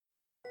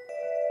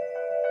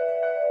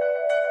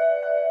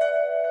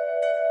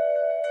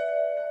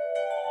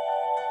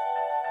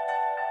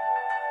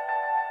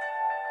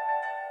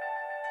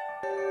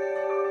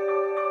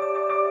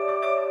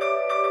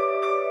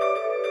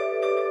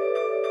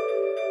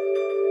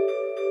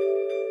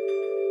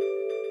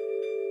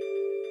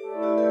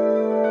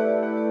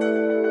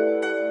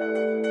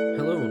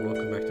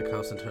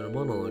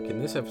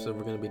this episode,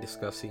 we're going to be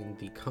discussing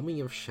The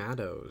Coming of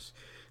Shadows.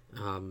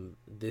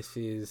 This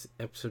is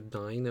episode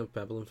 9 of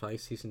Babylon 5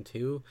 Season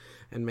 2,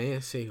 and may I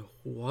say,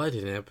 what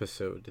an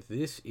episode.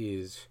 This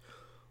is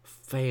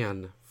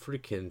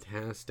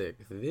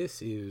fan-freaking-tastic.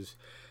 This is,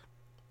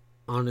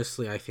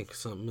 honestly, I think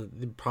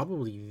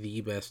probably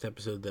the best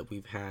episode that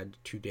we've had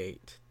to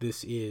date.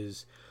 This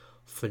is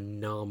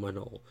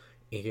phenomenal,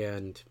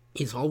 and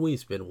it's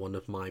always been one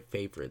of my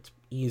favorites,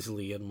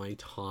 easily in my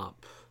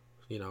top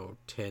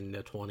 10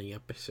 to 20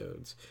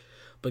 episodes.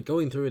 But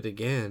going through it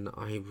again,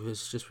 I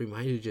was just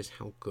reminded just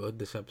how good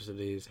this episode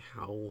is,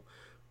 how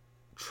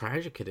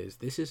tragic it is.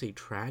 This is a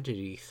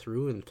tragedy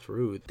through and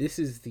through. This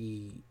is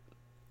the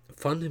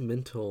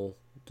fundamental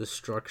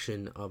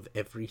destruction of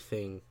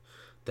everything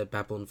that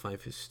Babylon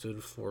 5 has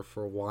stood for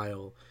a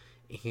while,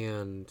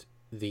 and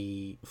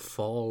the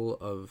fall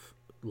of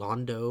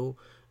Londo,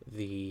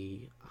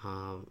 the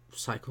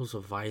cycles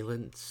of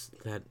violence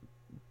that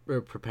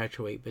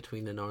perpetuate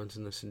between the Narns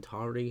and the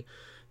Centauri,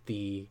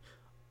 the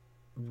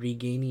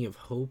regaining of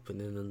hope and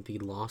then the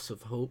loss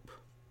of hope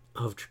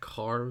of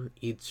Jakar.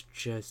 It's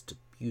just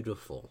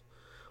beautiful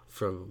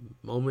from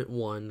moment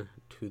one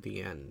to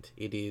the end.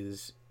 It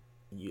is,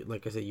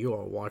 like I said, you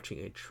are watching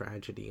a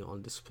tragedy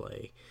on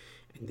display,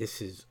 and it's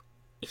just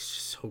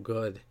so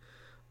good.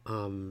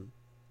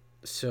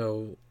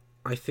 So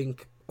I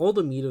think all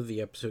the meat of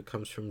the episode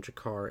comes from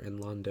Jakar and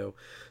Londo.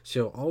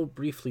 So I'll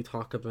briefly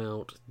talk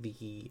about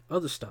the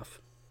other stuff.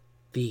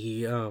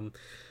 The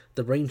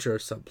Ranger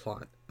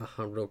subplot,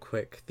 real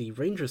quick. The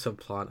Ranger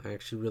subplot I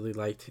actually really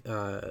liked,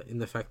 in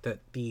the fact that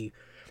the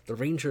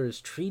Ranger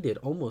is treated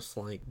almost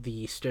like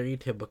the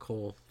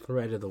stereotypical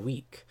threat of the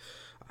week.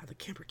 The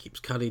camera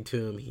keeps cutting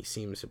to him. He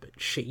seems a bit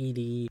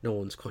shady. No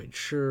one's quite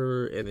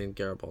sure. And then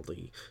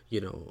Garibaldi,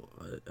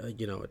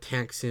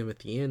 attacks him at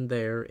the end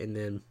there. And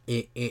then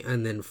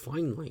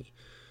finally,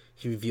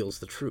 he reveals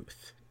the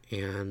truth.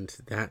 And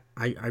that,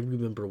 I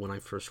remember when I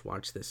first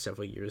watched this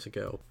several years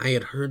ago, I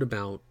had heard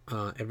about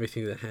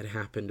everything that had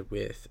happened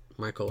with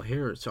Michael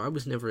O'Hare. So I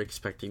was never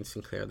expecting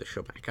Sinclair to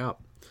show back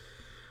up.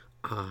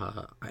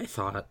 I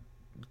thought,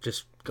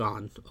 just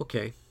gone.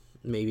 Okay,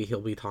 maybe he'll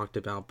be talked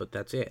about, but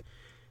that's it.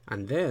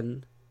 And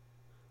then,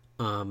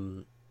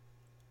 Hello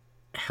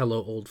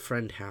Old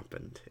Friend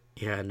happened,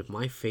 and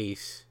my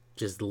face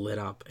just lit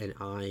up, and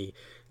my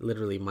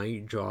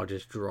jaw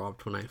just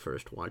dropped when I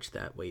first watched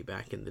that way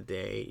back in the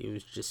day. It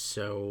was just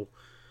so,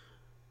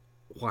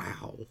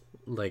 wow,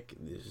 like,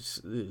 it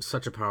was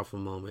such a powerful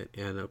moment.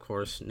 And of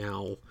course,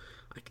 now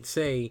I can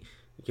say,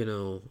 he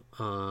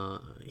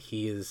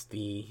is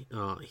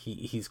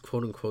he's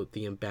quote unquote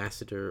the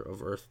ambassador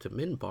of Earth to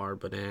Minbar,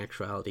 but in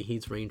actuality,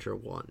 he's Ranger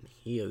 1.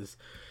 He's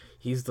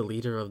the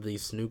leader of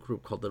this new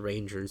group called the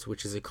Rangers,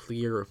 which is a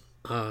clear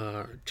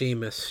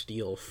JMS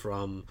steal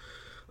from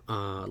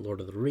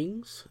Lord of the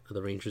Rings,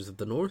 the Rangers of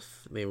the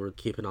North. They were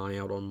keeping an eye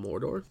out on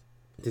Mordor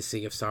to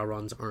see if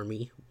Sauron's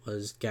army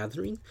was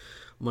gathering.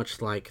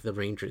 Much like the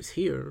Rangers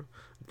here,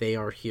 they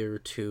are here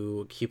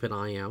to keep an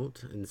eye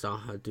out in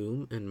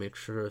Zahadum and make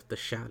sure if the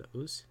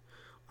shadows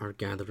are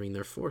gathering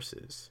their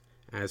forces.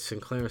 As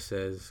Sinclair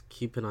says,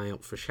 keep an eye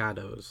out for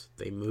shadows.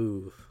 They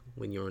move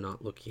when you're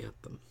not looking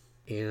at them.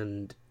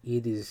 And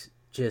it is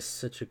just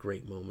such a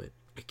great moment.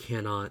 I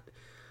cannot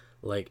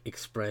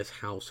express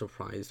how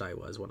surprised I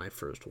was when I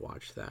first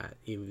watched that.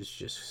 It was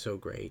just so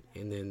great.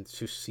 And then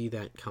to see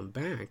that come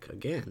back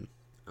again,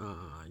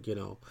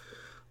 to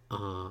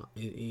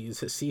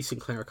see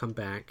Sinclair come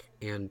back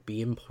and be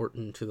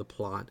important to the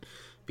plot,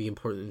 be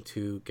important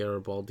to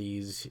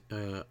Garibaldi's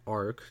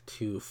arc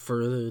to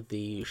further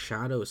the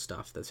shadow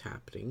stuff that's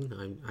happening.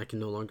 I can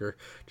no longer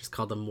just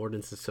call them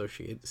Morden's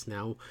associates.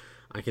 Now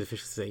I can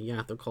officially say,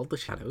 yeah, they're called the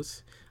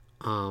Shadows.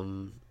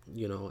 As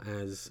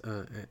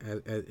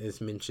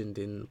mentioned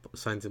in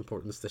Signs of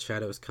Importance, the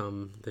shadows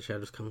come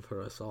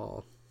for us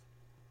all.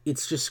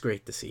 It's just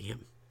great to see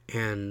him.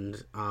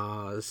 And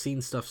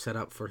seeing stuff set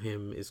up for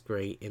him is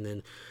great. And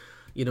then,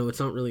 it's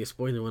not really a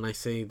spoiler when I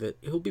say that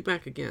he'll be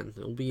back again.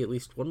 It'll be at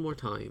least one more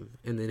time,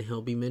 and then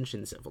he'll be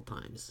mentioned several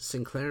times.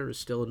 Sinclair is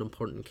still an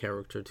important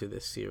character to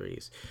this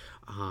series.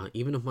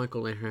 Even if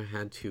Michael O'Hare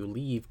had to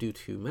leave due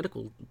to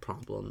medical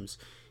problems,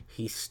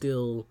 he's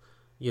still,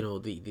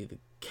 the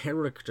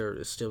character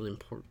is still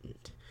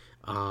important.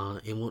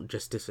 It won't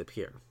just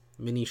disappear.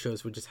 Many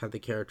shows would just have the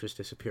characters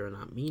disappear and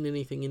not mean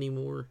anything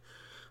anymore.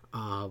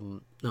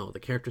 No, the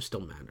character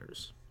still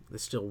matters.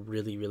 It's still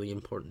really, really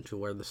important to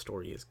where the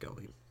story is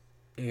going.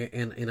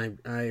 And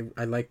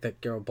I like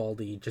that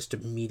Garibaldi just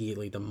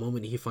immediately, the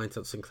moment he finds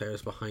out Sinclair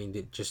is behind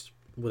it, just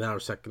without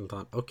a second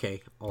thought,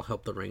 okay, I'll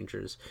help the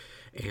Rangers.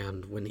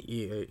 And when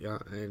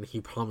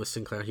he promised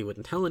Sinclair he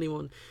wouldn't tell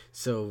anyone,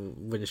 so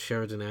when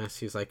Sheridan asked,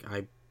 he's like,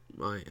 I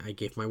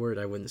gave my word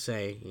I wouldn't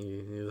say.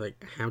 He's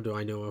like, how do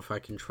I know if I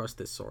can trust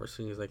this source?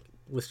 And he's like,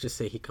 let's just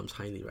say he comes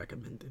highly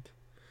recommended.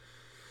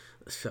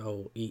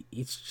 So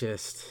it's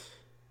just,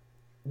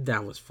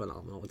 that was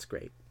phenomenal. It's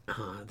great.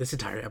 This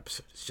entire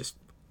episode is just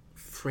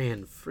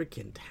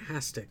freaking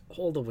tastic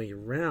all the way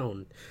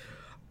around.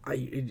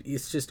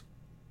 It's just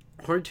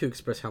hard to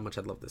express how much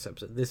I love this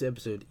episode. This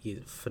episode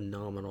is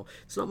phenomenal.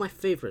 It's not my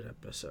favorite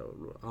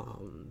episode.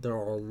 There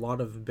are a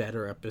lot of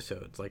better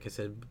episodes. Like I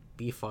said,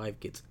 B5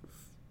 gets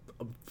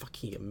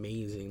fucking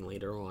amazing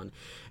later on,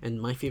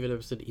 and my favorite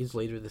episode is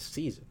later this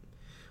season.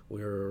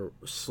 We're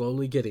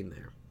slowly getting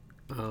there.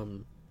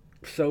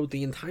 So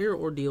the entire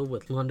ordeal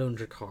with Londo and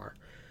Jakar,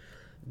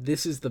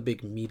 this is the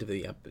big meat of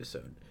the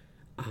episode.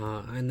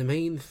 And the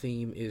main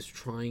theme is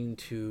trying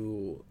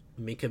to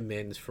make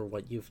amends for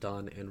what you've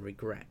done and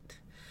regret.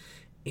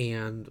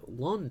 And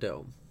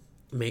Londo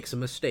makes a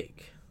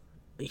mistake.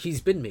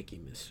 He's been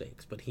making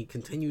mistakes, but he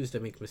continues to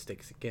make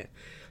mistakes again.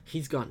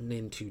 He's gotten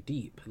in too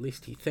deep, at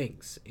least he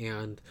thinks.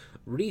 And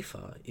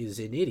Rifa is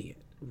an idiot.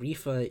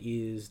 Rifa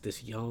is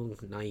this young,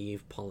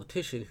 naive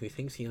politician who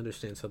thinks he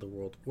understands how the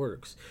world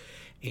works.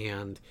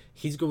 And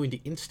he's going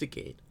to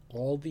instigate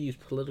all these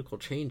political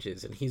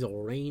changes, and he's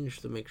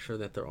arranged to make sure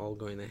that they're all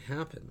going to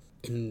happen.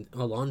 And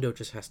Londo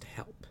just has to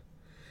help.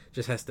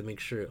 Just has to make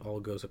sure it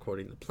all goes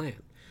according to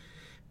plan.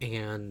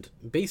 And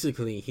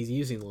basically, he's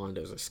using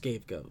Londo as a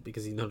scapegoat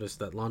because he noticed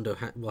that Londo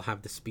will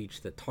have the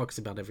speech that talks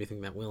about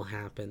everything that will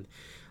happen.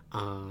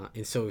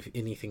 And so if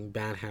anything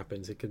bad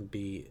happens, it can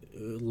be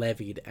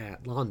levied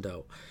at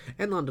Londo.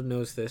 And Londo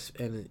knows this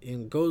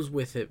and goes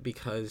with it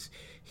because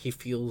he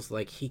feels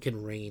like he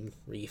can rein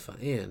Rifa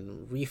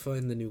in. Rifa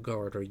and the New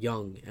Guard are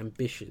young,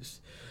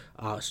 ambitious,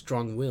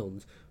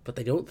 strong-willed, but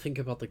they don't think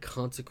about the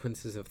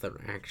consequences of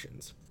their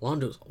actions.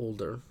 Londo's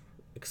older,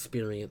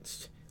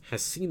 experienced,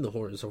 has seen the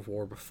horrors of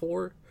war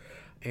before,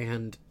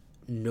 and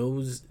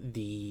knows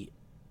the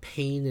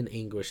pain and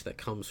anguish that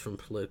comes from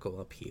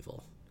political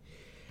upheaval,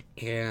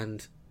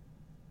 and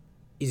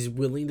is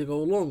willing to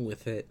go along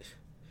with it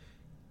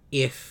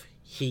if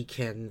he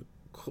can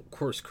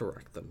course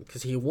correct them,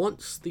 because he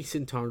wants the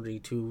Centauri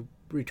to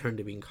return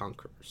to being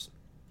conquerors.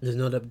 There's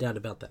no doubt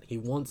about that. He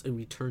wants a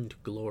return to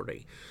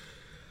glory,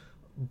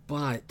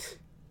 but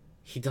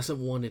he doesn't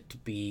want it to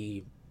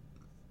be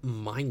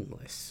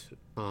mindless,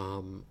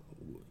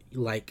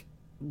 like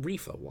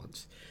Rifa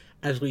wants.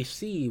 As we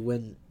see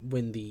when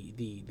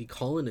the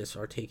colonists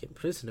are taken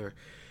prisoner,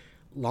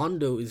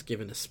 Londo is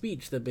given a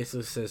speech that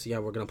basically says, yeah,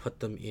 we're going to put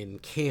them in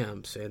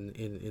camps and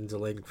in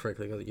delayed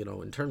correctly,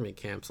 internment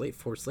camps, late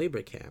forced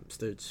labor camps.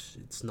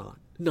 It's not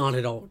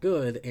at all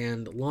good,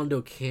 and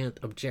Londo can't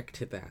object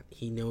to that.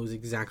 He knows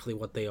exactly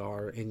what they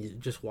are, and you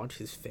just watch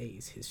his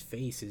face. His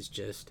face is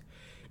just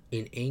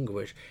in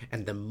anguish.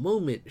 And the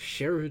moment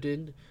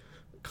Sheridan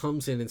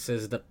comes in and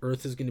says that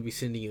Earth is going to be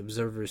sending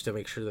observers to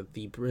make sure that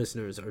the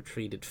prisoners are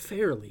treated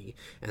fairly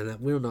and that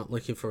we're not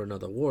looking for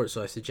another war,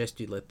 so I suggest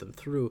you let them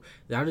through,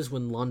 that is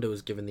when Londo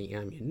is given the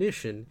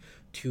ammunition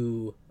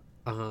to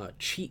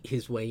cheat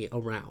his way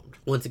around.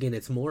 Once again,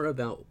 it's more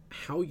about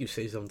how you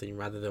say something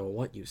rather than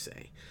what you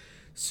say.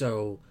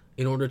 So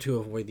in order to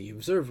avoid the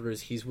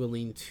observers, he's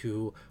willing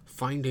to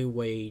find a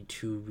way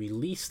to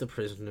release the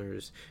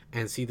prisoners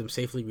and see them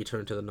safely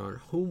return to the Narn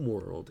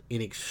homeworld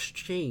in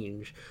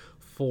exchange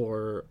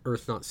for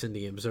Earth not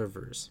sending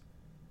observers.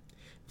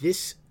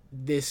 This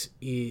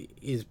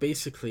is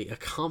basically a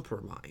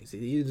compromise.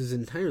 It is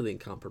entirely a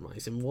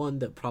compromise, and one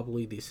that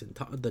probably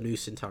the new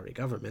Centauri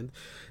government,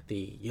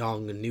 the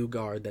young New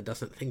Guard that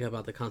doesn't think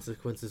about the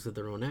consequences of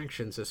their own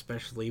actions,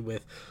 especially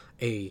with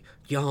a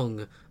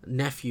young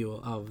nephew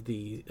of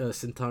the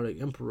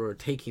Centauri Emperor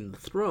taking the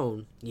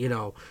throne,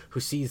 who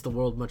sees the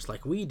world much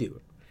like we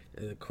do,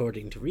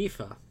 according to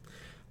Rifa,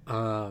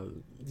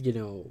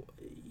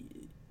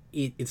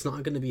 it's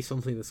not going to be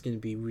something that's going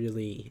to be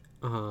really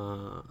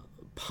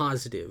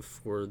positive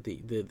for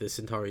the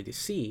Centauri to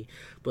see,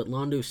 but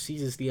Londo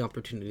seizes the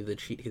opportunity to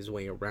cheat his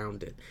way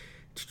around it,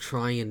 to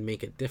try and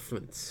make a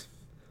difference,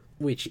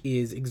 which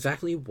is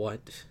exactly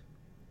what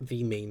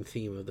the main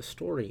theme of the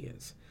story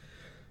is.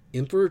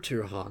 Emperor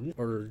Turhan,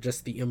 or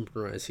just the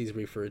Emperor as he's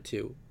referred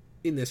to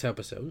in this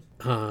episode,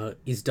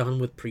 is done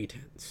with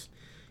pretense.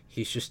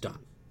 He's just done.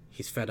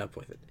 He's fed up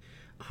with it.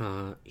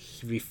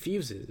 He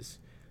refuses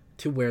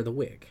to wear the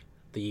wig,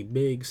 the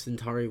big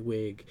Centauri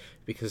wig,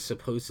 because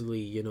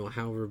supposedly,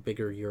 however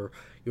bigger your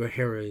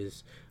hair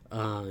is,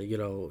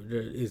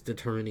 is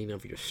determining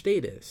of your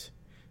status.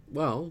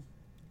 Well,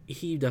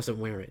 he doesn't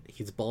wear it.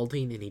 He's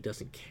balding and he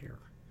doesn't care.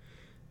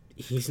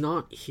 He's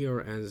not here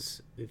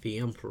as the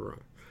Emperor.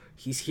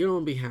 He's here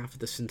on behalf of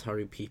the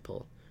Centauri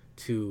people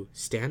to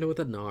stand with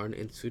the Narn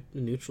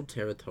in neutral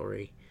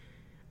territory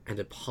and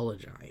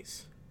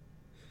apologize.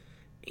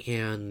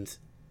 And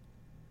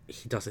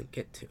he doesn't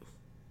get to.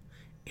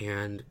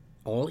 And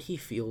all he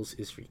feels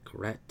is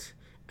regret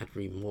and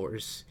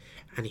remorse,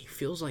 and he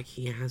feels like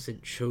he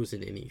hasn't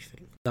chosen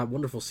anything. That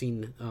wonderful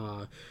scene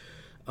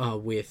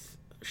with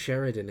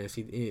Sheridan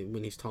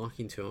when he's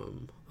talking to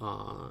him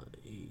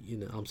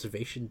in the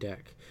observation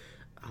deck,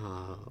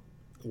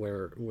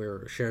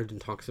 where Sheridan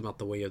talks about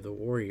the way of the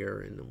warrior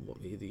and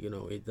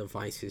the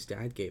advice his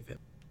dad gave him.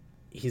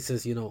 He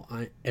says,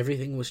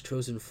 everything was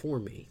chosen for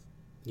me.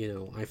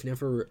 I've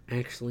never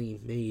actually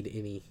made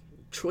any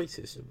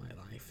choices in my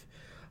life.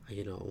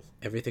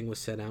 Everything was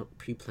set out,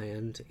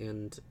 pre-planned,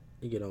 and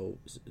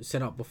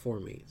set out before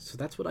me. So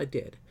that's what I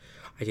did.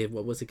 I did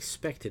what was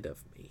expected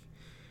of me.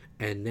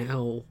 And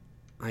now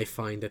I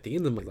find at the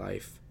end of my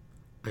life,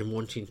 I'm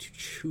wanting to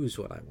choose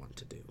what I want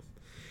to do.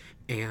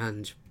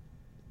 And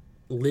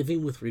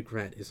living with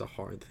regret is a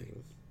hard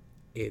thing.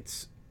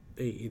 It's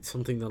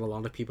something that a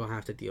lot of people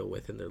have to deal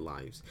with in their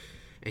lives.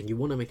 And you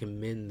want to make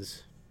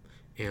amends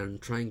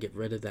and try and get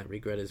rid of that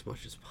regret as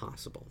much as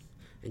possible.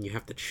 And you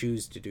have to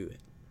choose to do it.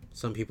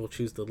 Some people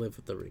choose to live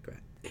with the regret.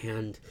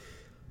 And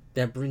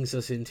that brings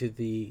us into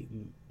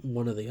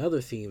one of the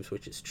other themes,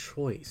 which is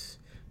choice.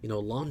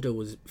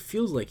 Londo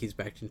feels like he's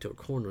backed into a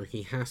corner.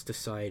 He has to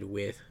side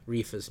with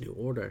Rifa's new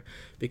order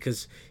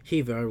because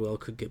he very well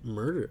could get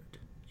murdered,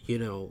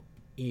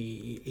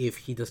 if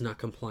he does not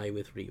comply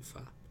with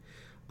Rifa.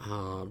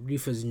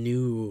 Rifa's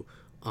new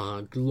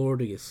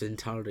glorious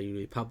Centauri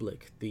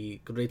Republic,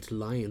 the great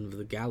lion of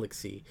the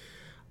galaxy,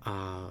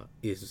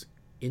 is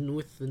in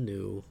with the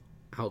new,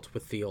 out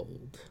with the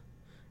old.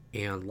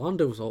 And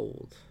Londo's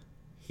old.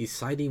 He's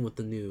siding with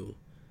the new.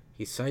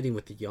 He's siding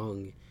with the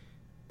young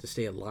to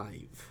stay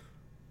alive.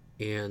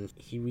 And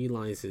he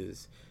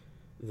realizes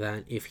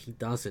that if he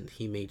doesn't,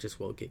 he may just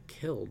well get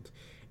killed.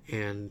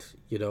 And,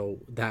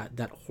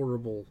 that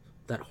horrible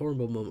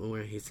moment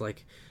where he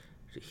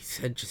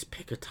said, just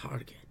pick a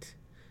target.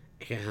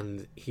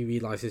 And he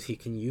realizes he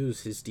can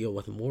use his deal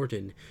with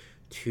Morden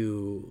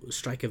to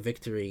strike a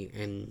victory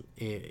and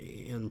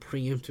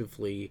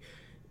preemptively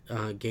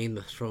gain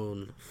the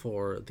throne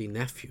for the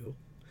nephew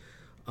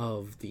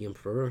of the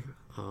Emperor,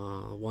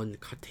 one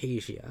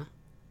Cartagia.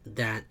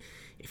 That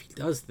if he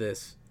does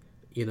this,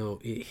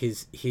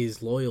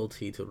 his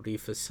loyalty to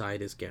Rifa's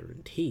side is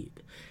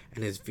guaranteed.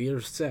 And as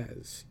Vir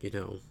says,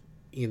 in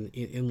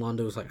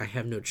Londo's I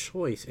have no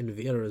choice, and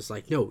Vir is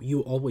no,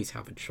 you always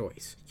have a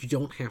choice. You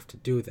don't have to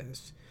do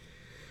this.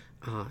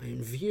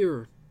 And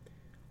Vir,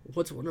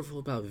 what's wonderful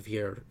about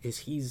Vir is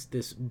he's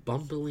this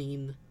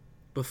bumbling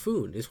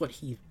buffoon, is what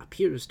he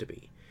appears to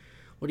be.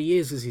 What he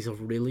is he's a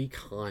really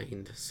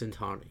kind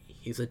Centauri.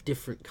 He's a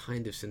different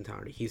kind of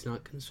Centauri. He's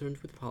not concerned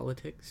with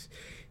politics.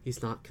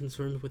 He's not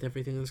concerned with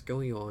everything that's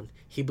going on.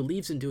 He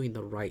believes in doing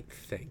the right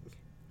thing,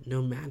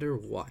 no matter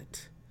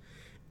what.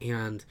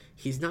 And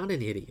he's not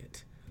an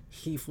idiot.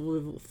 He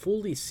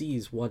fully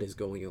sees what is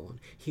going on.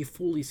 He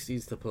fully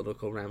sees the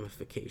political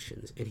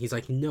ramifications. And he's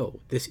no,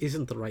 this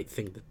isn't the right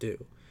thing to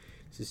do.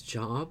 It's his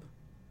job,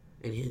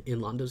 and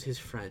Londo's his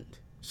friend.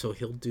 So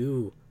he'll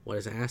do what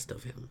is asked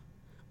of him.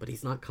 But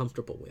he's not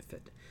comfortable with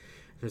it.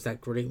 There's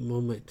that great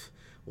moment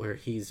where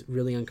he's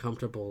really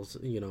uncomfortable,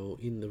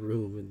 in the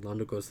room, and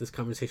Londo goes, this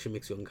conversation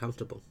makes you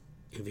uncomfortable.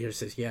 And Vir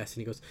says yes,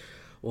 and he goes,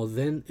 well,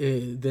 then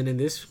in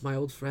this, my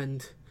old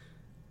friend,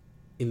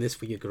 in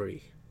this we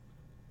agree.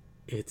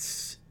 It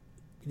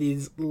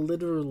is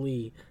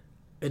literally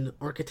an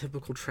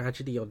archetypical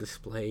tragedy on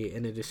display,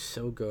 and it is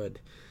so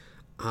good.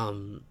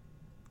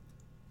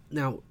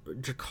 Now,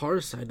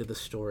 Dracar's side of the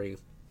story,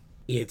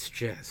 it's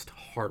just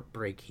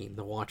heartbreaking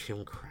to watch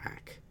him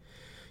crack.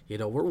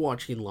 We're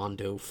watching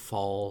Londo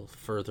fall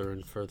further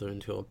and further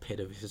into a pit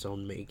of his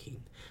own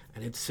making.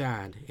 And it's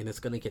sad, and it's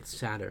going to get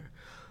sadder.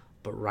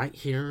 But right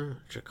here,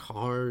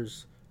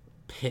 Dracar's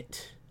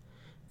pit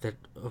that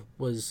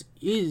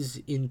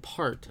is in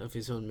part of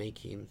his own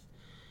making,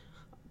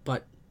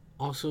 but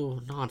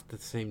also not at the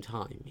same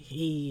time.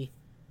 He,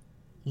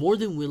 more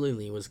than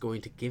willingly, was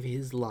going to give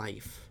his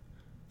life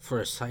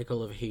for a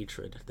cycle of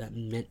hatred that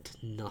meant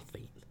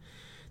nothing.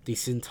 The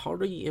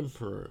Centauri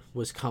Emperor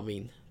was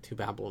coming to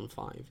Babylon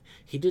 5.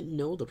 He didn't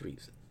know the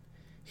reason.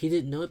 He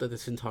didn't know that the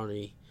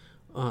Centauri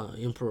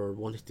Emperor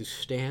wanted to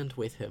stand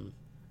with him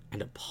and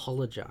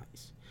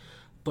apologize.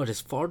 But as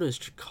far as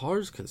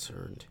Dracar's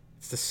concerned,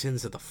 it's the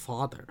sins of the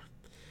father.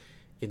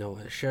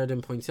 As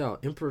Sheridan points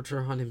out, Emperor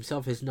Turhan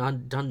himself has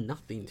not done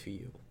nothing to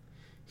you.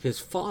 His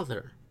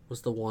father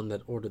was the one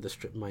that ordered the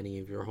strip mining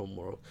of your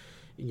homeworld.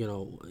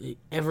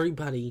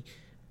 Everybody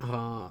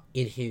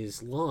in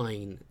his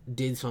line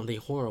did something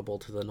horrible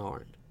to the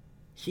Narn.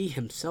 He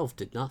himself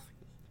did nothing.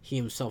 He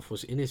himself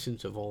was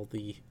innocent of all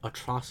the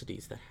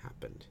atrocities that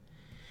happened.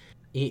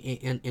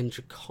 And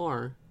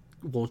Dracar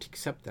won't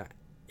accept that.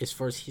 As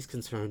far as he's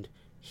concerned,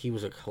 he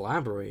was a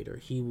collaborator.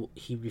 He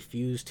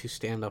refused to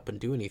stand up and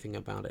do anything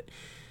about it.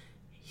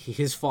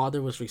 His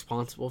father was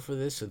responsible for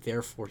this, so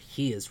therefore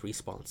he is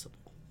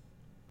responsible.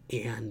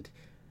 And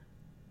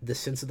the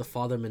sense of the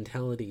father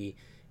mentality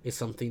is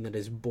something that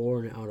is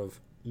born out of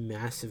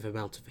massive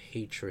amounts of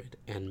hatred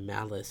and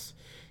malice,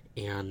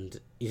 and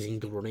is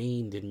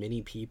ingrained in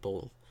many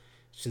people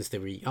since they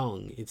were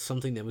young. It's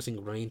something that was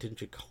ingrained in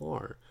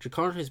Dracar.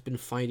 Dracar has been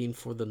fighting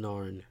for the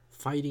Narn,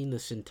 fighting the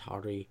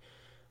Centauri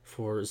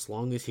for as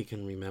long as he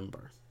can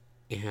remember.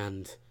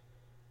 And,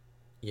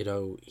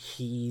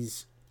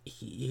 his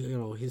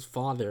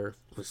father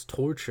was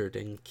tortured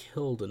and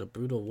killed in a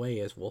brutal way,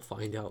 as we'll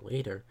find out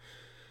later.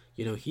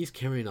 He's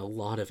carrying a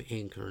lot of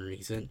anger and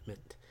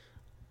resentment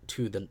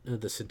to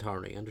the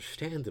Centauri,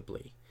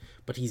 understandably.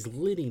 But he's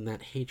letting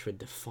that hatred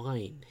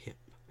define him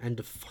and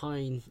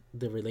define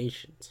the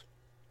relations.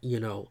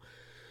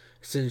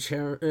 Since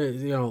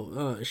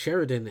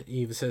Sheridan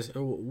even says,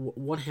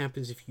 "What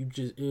happens if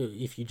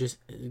you just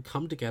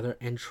come together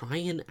and try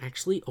and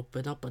actually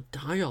open up a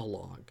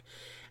dialogue?"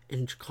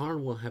 And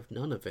Jakar will have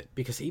none of it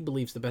because he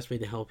believes the best way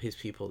to help his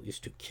people is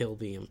to kill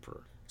the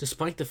Emperor.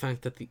 Despite the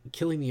fact that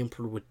killing the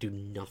Emperor would do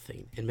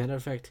nothing. And matter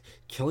of fact,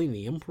 killing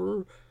the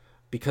Emperor,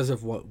 because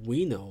of what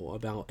we know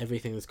about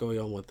everything that's going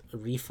on with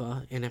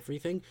Rifa and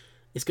everything,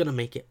 is going to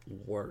make it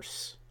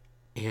worse.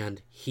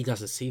 And he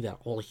doesn't see that.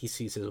 All he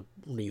sees is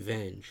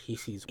revenge. He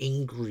sees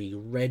angry,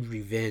 red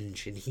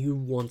revenge, and he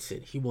wants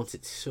it. He wants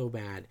it so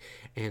bad,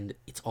 and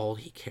it's all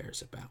he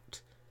cares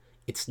about.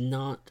 It's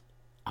not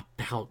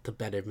about the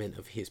betterment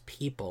of his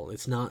people.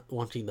 It's not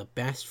wanting the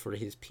best for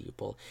his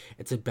people.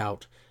 It's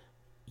about,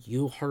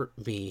 you hurt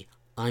me,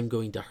 I'm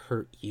going to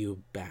hurt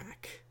you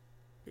back.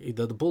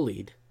 The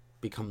bullied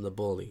become the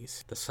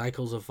bullies. The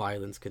cycles of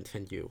violence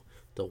continue.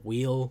 The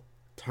wheel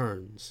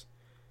turns,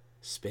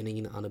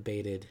 spinning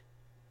unabated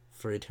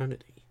for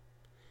eternity.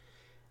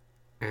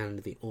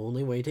 And the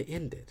only way to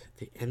end it,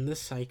 to end the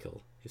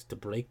cycle, is to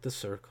break the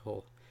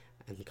circle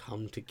and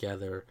come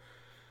together.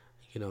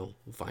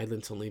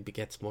 Violence only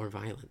begets more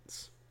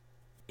violence.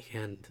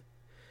 And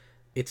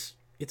it's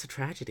a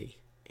tragedy.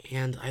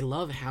 And I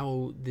love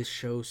how this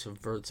show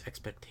subverts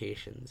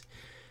expectations.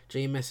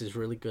 JMS is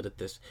really good at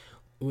this.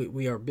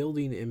 We are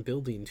building and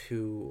building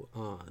to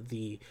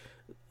the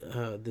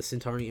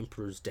Centauri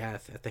Emperor's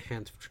death at the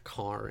hands of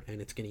Jakar,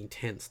 and it's getting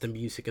tense. The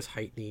music is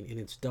heightening, and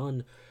it's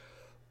done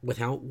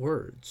without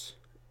words.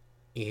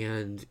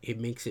 And it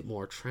makes it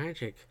more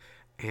tragic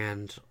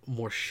and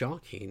more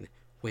shocking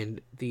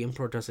when the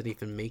Emperor doesn't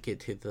even make it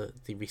to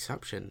the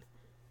reception.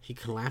 He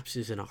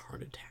collapses in a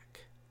heart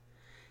attack.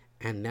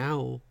 And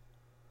now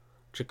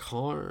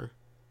Jakar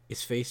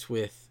is faced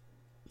with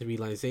the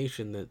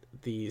realization that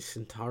the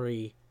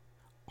Centauri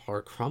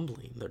are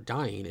crumbling. They're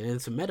dying, and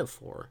it's a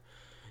metaphor.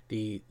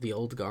 The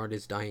old guard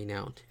is dying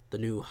out. The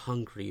new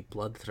hungry,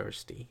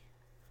 bloodthirsty,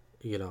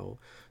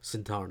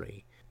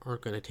 Centauri are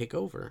going to take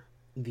over.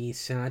 The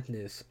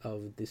sadness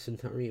of the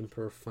Centauri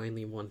Emperor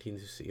finally wanting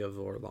to see a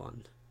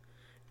Vorlon.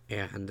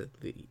 And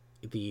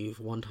the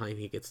one time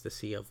he gets to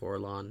see a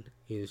Vorlon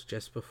is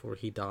just before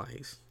he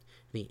dies.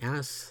 And he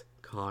asks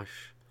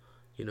Kosh,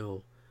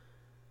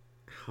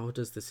 how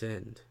does this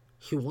end?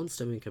 He wants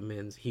to make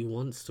amends. He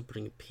wants to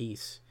bring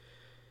peace.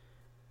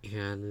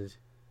 And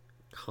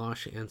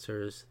Kosh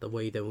answers the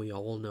way that we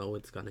all know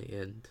it's going to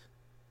end.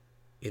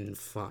 In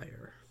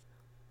fire.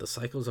 The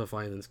cycles of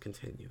violence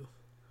continue.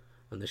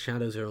 And the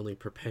shadows are only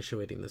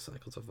perpetuating the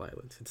cycles of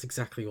violence. It's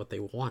exactly what they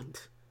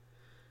want.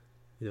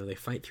 They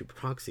fight through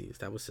proxies.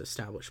 That was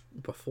established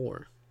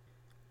before.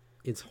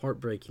 It's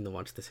heartbreaking to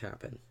watch this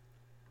happen.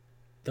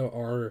 There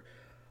are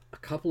a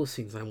couple of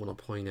scenes I want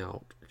to point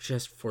out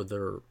just for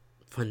their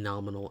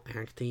phenomenal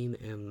acting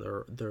and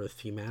their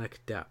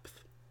thematic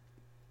depth.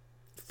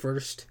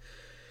 First,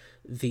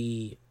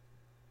 that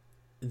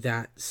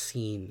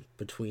scene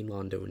between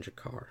Londo and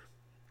Jakar.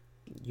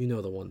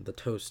 The one, the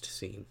toast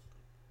scene.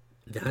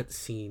 That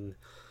scene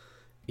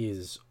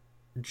is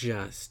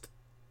just,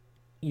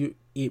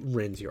 it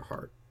rends your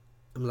heart.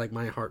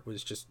 My heart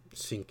was just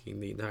sinking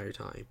the entire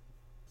time.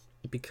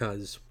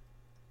 Because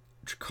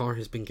Jakar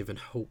has been given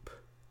hope.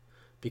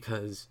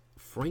 Because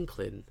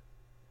Franklin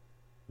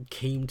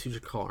came to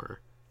Jakar,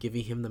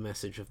 giving him the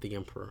message of the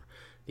Emperor.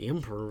 The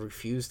Emperor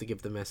refused to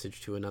give the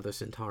message to another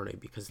Centauri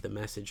because the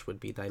message would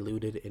be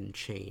diluted and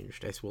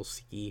changed, as we'll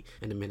see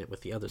in a minute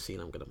with the other scene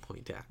I'm going to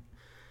point at.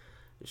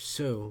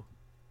 So,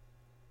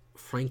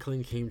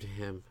 Franklin came to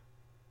him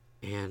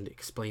and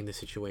explained the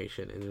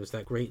situation, and it was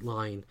that great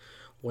line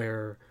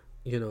where,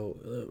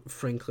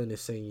 Franklin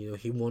is saying,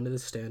 he wanted to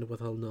stand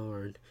with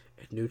Elnard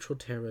at neutral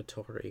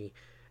territory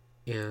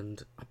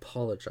and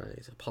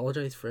apologize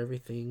for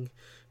everything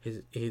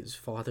his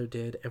father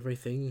did,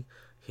 everything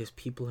his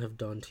people have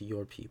done to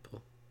your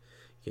people.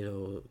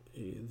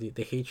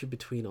 The hatred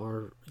between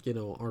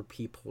our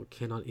people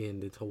cannot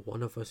end until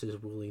one of us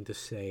is willing to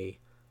say,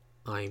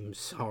 I'm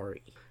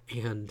sorry.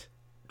 And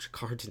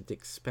Jakar didn't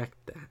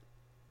expect that.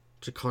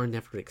 Jakar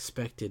never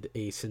expected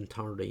a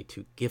Centauri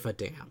to give a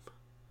damn.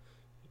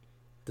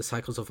 The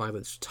cycles of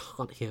violence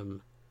taught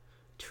him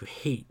to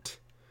hate,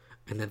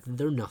 and that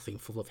they're nothing,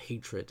 full of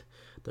hatred.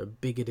 They're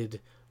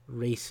bigoted,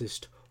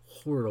 racist,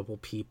 horrible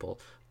people.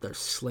 They're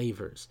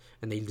slavers,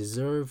 and they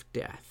deserve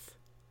death.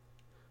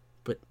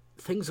 But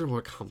things are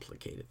more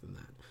complicated than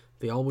that.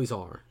 They always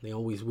are. They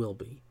always will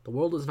be. The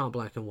world is not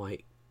black and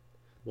white.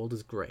 The world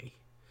is gray.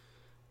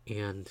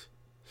 And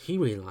he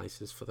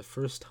realizes for the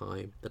first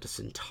time that a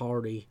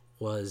Centauri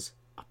was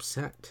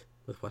upset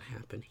with what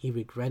happened. He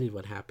regretted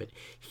what happened.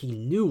 He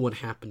knew what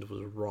happened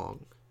was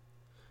wrong.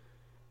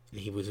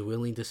 And he was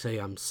willing to say,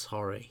 I'm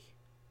sorry.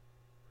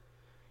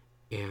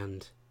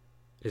 And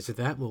it's at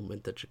that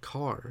moment that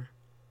Jakar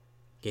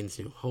gains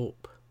new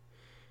hope.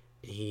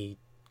 He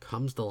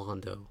comes to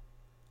Londo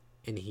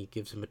and he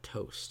gives him a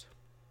toast.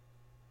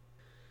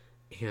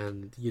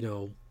 And,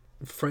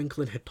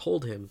 Franklin had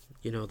told him,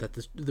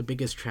 the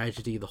biggest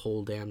tragedy of the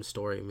whole damn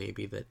story may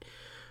be that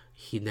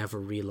he never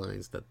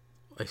realized that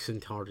a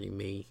Centauri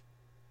may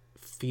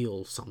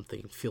feel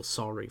something, feel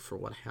sorry for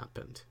what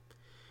happened.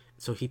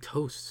 So he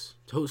toasts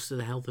to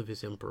the health of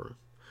his emperor,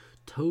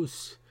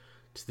 toasts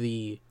to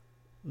the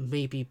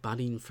maybe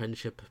budding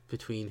friendship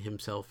between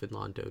himself and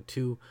Londo,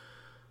 to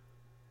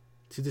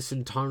the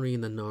Centauri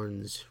and the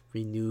Narns'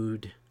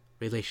 renewed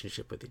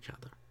relationship with each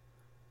other.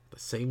 At the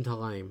same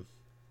time,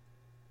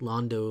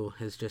 Londo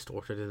has just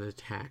ordered an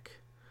attack,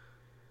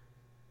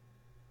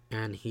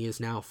 and he is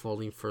now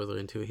falling further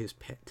into his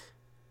pit,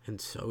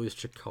 and so is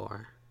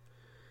G'Kar.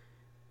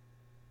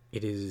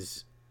 It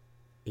is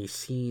a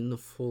scene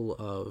full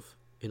of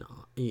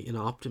an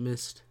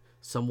optimist,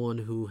 someone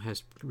who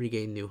has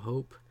regained new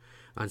hope,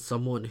 and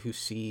someone who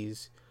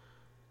sees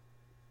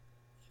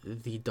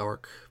the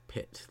dark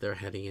pit they're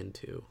heading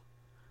into.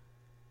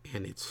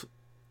 And it's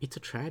a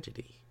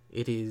tragedy.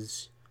 It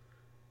is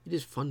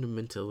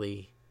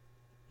fundamentally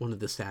one of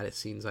the saddest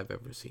scenes I've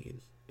ever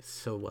seen. It's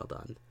so well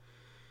done.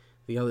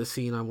 The other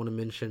scene I want to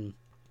mention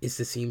is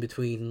the scene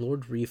between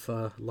Lord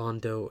Rifa,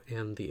 Londo,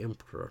 and the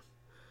Emperor.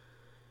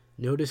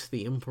 Notice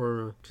the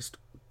Emperor just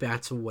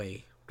bats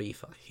away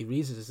Rifa. He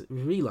realizes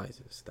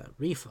that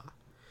Rifa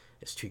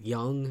is too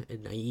young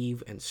and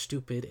naive and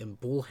stupid and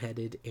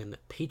bullheaded and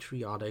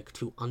patriotic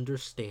to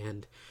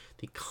understand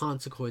the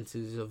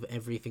consequences of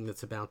everything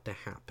that's about to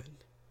happen.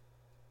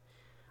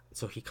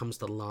 So he comes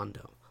to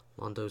Londo.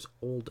 Londo's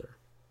older,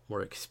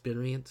 more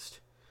experienced.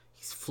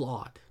 He's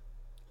flawed.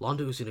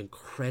 Londo is an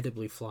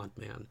incredibly flawed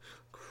man,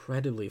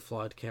 incredibly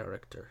flawed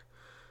character.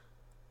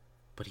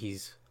 But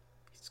he's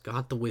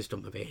got the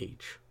wisdom of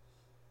age.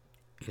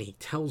 And he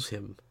tells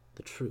him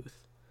the truth.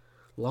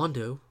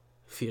 Londo,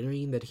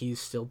 fearing that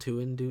he's still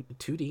too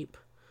deep,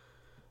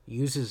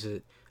 uses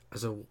it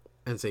as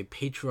a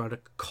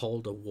patriotic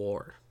call to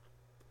war.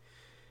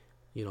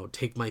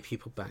 Take my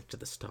people back to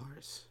the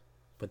stars.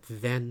 But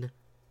then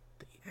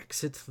they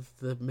exit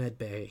the med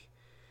bay,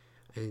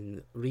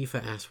 and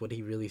Rifa asks what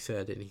he really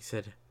said, and he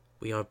said,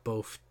 "We are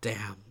both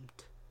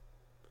damned."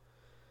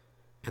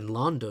 And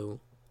Londo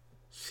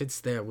sits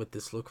there with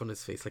this look on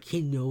his face, like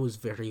he knows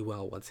very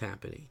well what's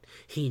happening.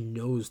 He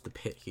knows the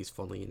pit he's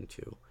falling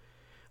into,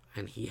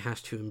 and he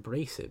has to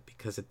embrace it,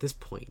 because at this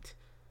point,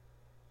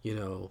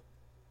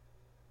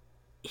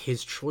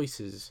 his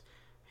choices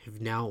have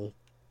now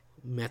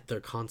met their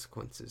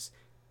consequences.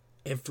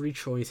 Every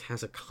choice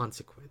has a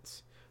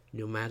consequence,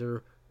 no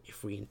matter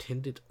if we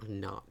intend it or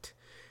not.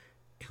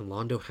 And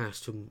Londo has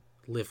to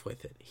live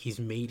with it. He's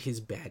made his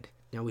bed.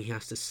 Now he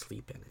has to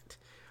sleep in it.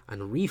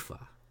 And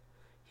Rifa,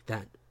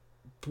 that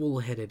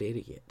bullheaded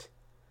idiot,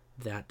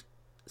 that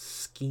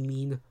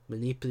scheming,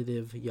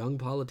 manipulative young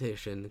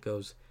politician,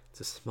 goes,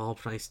 "It's a small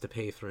price to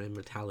pay for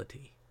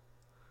immortality."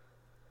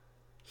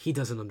 He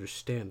doesn't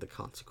understand the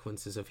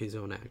consequences of his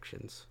own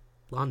actions.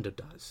 Londo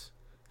does.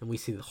 And we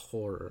see the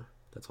horror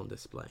that's on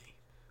display.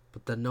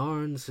 But the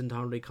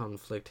Narn-Centauri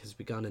conflict has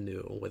begun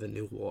anew with a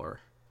new war.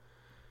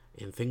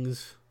 And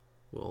things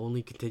will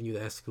only continue to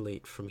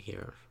escalate from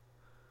here.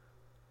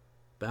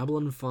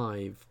 Babylon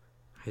 5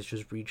 has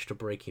just reached a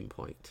breaking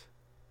point.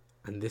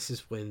 And this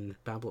is when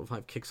Babylon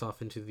 5 kicks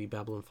off into the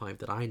Babylon 5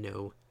 that I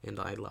know and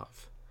I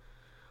love.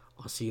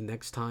 I'll see you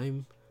next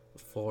time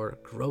for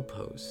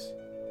Gropos.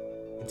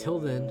 Until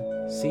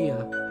then, see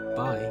ya.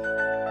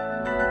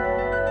 Bye.